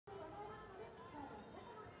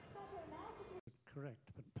correct,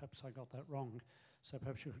 but perhaps I got that wrong. So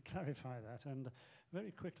perhaps you could clarify that. And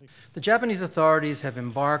very quickly. The Japanese authorities have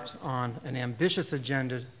embarked on an ambitious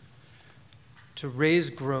agenda to raise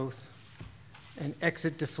growth and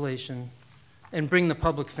exit deflation and bring the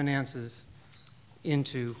public finances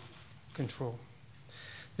into control.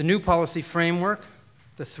 The new policy framework,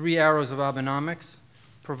 the 3 arrows of Abenomics,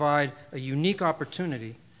 provide a unique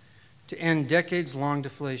opportunity to end decades-long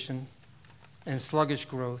deflation and sluggish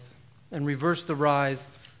growth and reverse the rise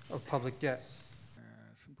of public debt.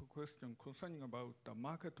 Simple question concerning about the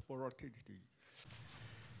market volatility.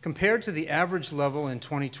 Compared to the average level in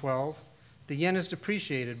 2012, the yen has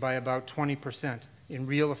depreciated by about 20% in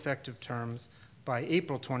real effective terms by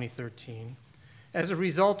April 2013 as a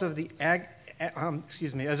result of the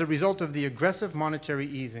aggressive monetary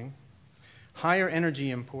easing, higher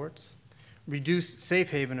energy imports, reduced safe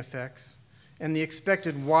haven effects, and the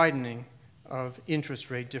expected widening of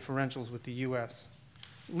interest rate differentials with the US,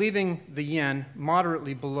 leaving the yen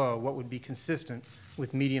moderately below what would be consistent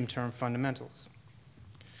with medium-term fundamentals.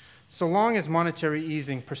 So long as monetary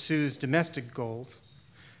easing pursues domestic goals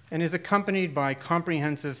and is accompanied by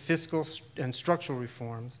comprehensive fiscal and structural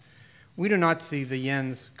reforms, we do not see the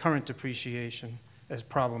yen's current depreciation as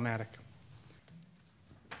problematic.